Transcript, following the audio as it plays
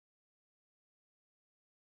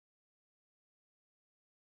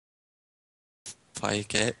Fire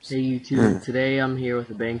caps. Hey YouTube, today I'm here with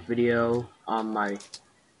a bank video on my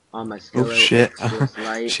Oh skillet shit. Ixtlis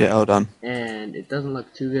Lite, Shit, hold on. and it doesn't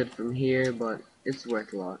look too good from here, but it's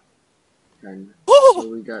worth a lot. And so Oh!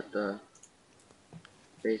 we got the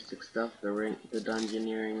basic stuff, the ring, the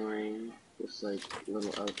dungeoneering ring, just like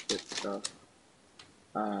little outfit stuff.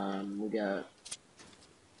 We got,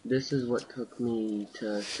 this is what took me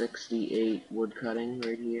to 68 wood cutting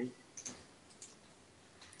right here,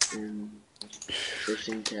 and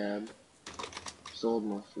fishing tab. Sold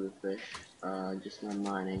most of the fish, just my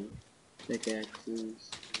mining.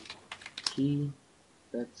 Pickaxes, key,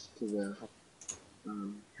 that's to the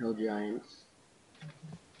hill giants.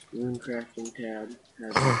 Rune crafting tab,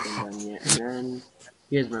 hasn't been done yet. And then,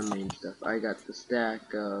 here's my main stuff. I got the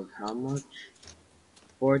stack of how much?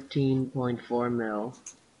 14.4 mil,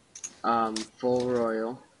 full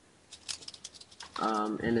royal,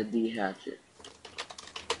 and a D hatchet.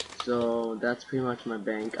 So that's pretty much my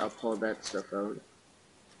bank. I'll pull that stuff out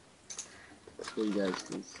so you guys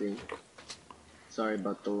can see. Sorry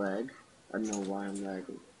about the lag. I don't know why I'm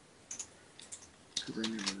lagging, because I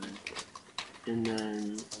never lag. And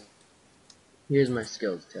then here's my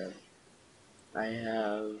skills tab. I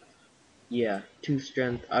have, yeah, 2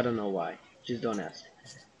 strength, I don't know why, just don't ask.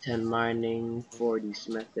 10 mining, 40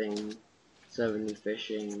 smithing, 70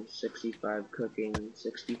 fishing, 65 cooking,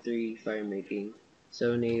 63 fire making,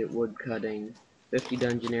 78 wood cutting, 50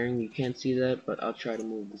 dungeoneering. You can't see that, but I'll try to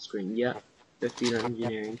move the screen. Yeah, 50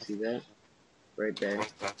 dungeoneering, see that? Right there.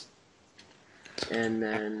 And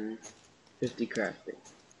then 50 crafting,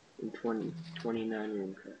 and 29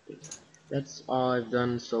 room crafting. That's all I've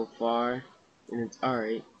done so far, and it's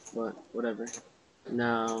alright, but whatever.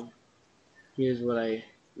 Now, here's what I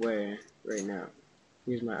wear right now.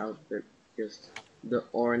 Here's my outfit, just the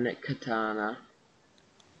ornate katana,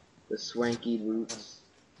 the swanky boots,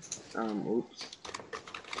 oops,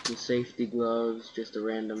 the safety gloves, just a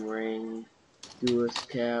random ring, duelist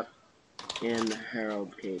cap, and the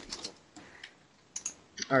herald cape.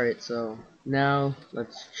 Alright, so now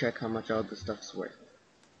let's check how much all this stuff's worth.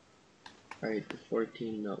 Alright, the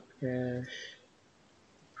 14 milk cash,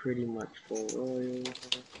 pretty much full royal,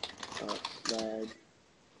 flag,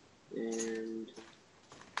 and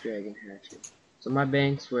dragon hatchet. So my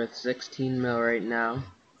bank's worth 16 mil right now.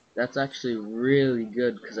 That's actually really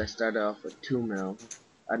good because I started off with 2 mil.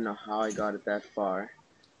 I don't know how I got it that far.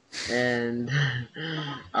 And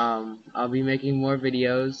I'll be making more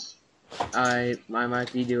videos. I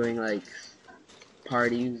might be doing like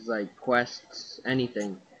parties, like quests,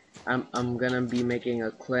 anything. I'm gonna be making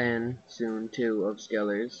a clan soon too of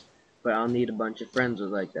skillers, but I'll need a bunch of friends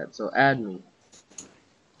with like that. So add me.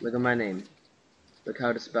 Look at my name. Look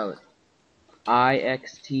how to spell it.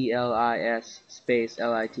 Ixtlis space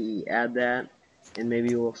Lite. Add that, and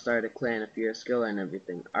maybe we'll start a clan if you're a skiller and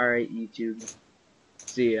everything. Alright, YouTube.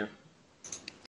 See ya.